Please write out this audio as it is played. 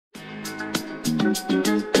Hello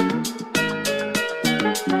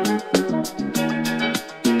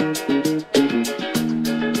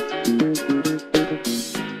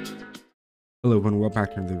everyone, welcome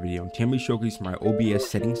back to another video. Today I'm going to showcase my OBS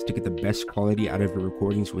settings to get the best quality out of your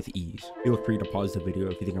recordings with ease. Feel free to pause the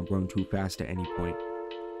video if you think I'm going too fast at any point.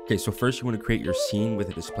 Okay, so first you want to create your scene with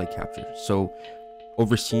a display capture. So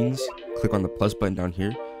over scenes, click on the plus button down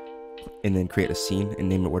here and then create a scene and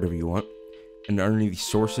name it whatever you want. And underneath the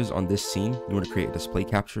sources on this scene, you want to create a display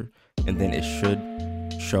capture, and then it should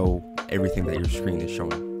show everything that your screen is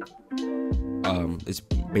showing. It's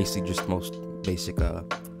basically just the most basic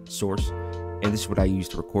source. And this is what I use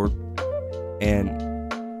to record, and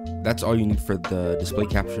that's all you need for the display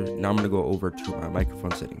capture. Now I'm going to go over to my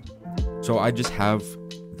microphone settings. So I just have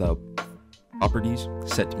the properties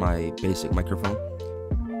set to my basic microphone,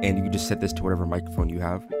 and you can just set this to whatever microphone you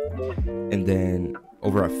have. And then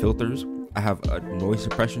over at filters, I have a noise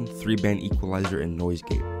suppression, 3-band equalizer, and noise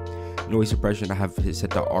gate. Noise suppression, I have it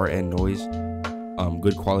set to RN noise,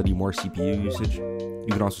 good quality, more CPU usage. You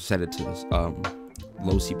can also set it to this,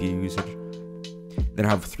 low CPU usage. Then I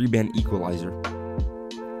have 3-band equalizer,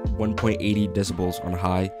 1.80 decibels on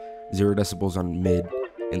high, 0 decibels on mid,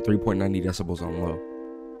 and 3.90 decibels on low.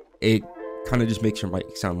 It kind of just makes your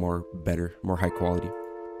mic sound better, more high quality.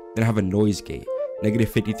 Then I have a noise gate, negative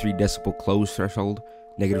 53 decibel close threshold,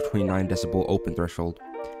 negative 29 decibel open threshold,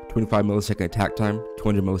 25 millisecond attack time,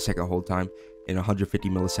 200 millisecond hold time, and 150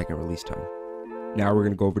 millisecond release time. Now we're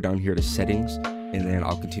going to go over down here to settings, and then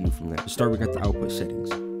I'll continue from there. To start, we got the output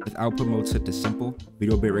settings. With output mode set to simple,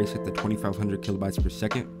 video bitrate set to 2500 kilobytes per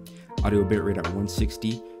second, audio bitrate at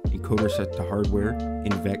 160, encoder set to hardware,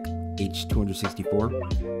 INVEC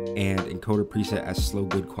H264, and encoder preset as slow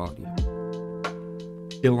good quality.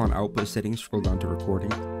 Still on output settings, scroll down to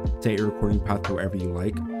recording, set your recording path to wherever you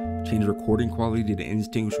like, change recording quality to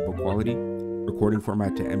indistinguishable quality, recording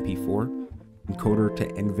format to MP4, encoder to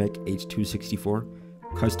INVEC H264,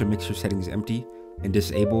 custom mixer settings empty, and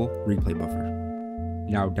disable replay buffer.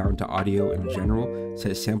 Now down to audio in general,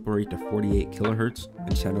 set sample rate to 48 kilohertz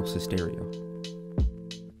and channels to stereo.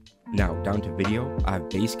 Now down to video, I have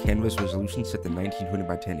base canvas resolution set to 1920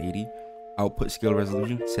 by 1080, output scale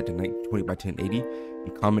resolution set to 1920 by 1080,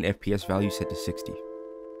 and common FPS value set to 60.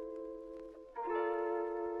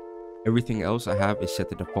 Everything else I have is set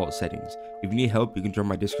to default settings. If you need help, you can join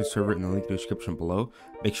my Discord server in the link in the description below.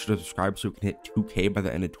 Make sure to subscribe so we can hit 2K by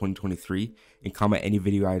the end of 2023, and comment any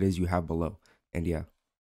video ideas you have below. And yeah.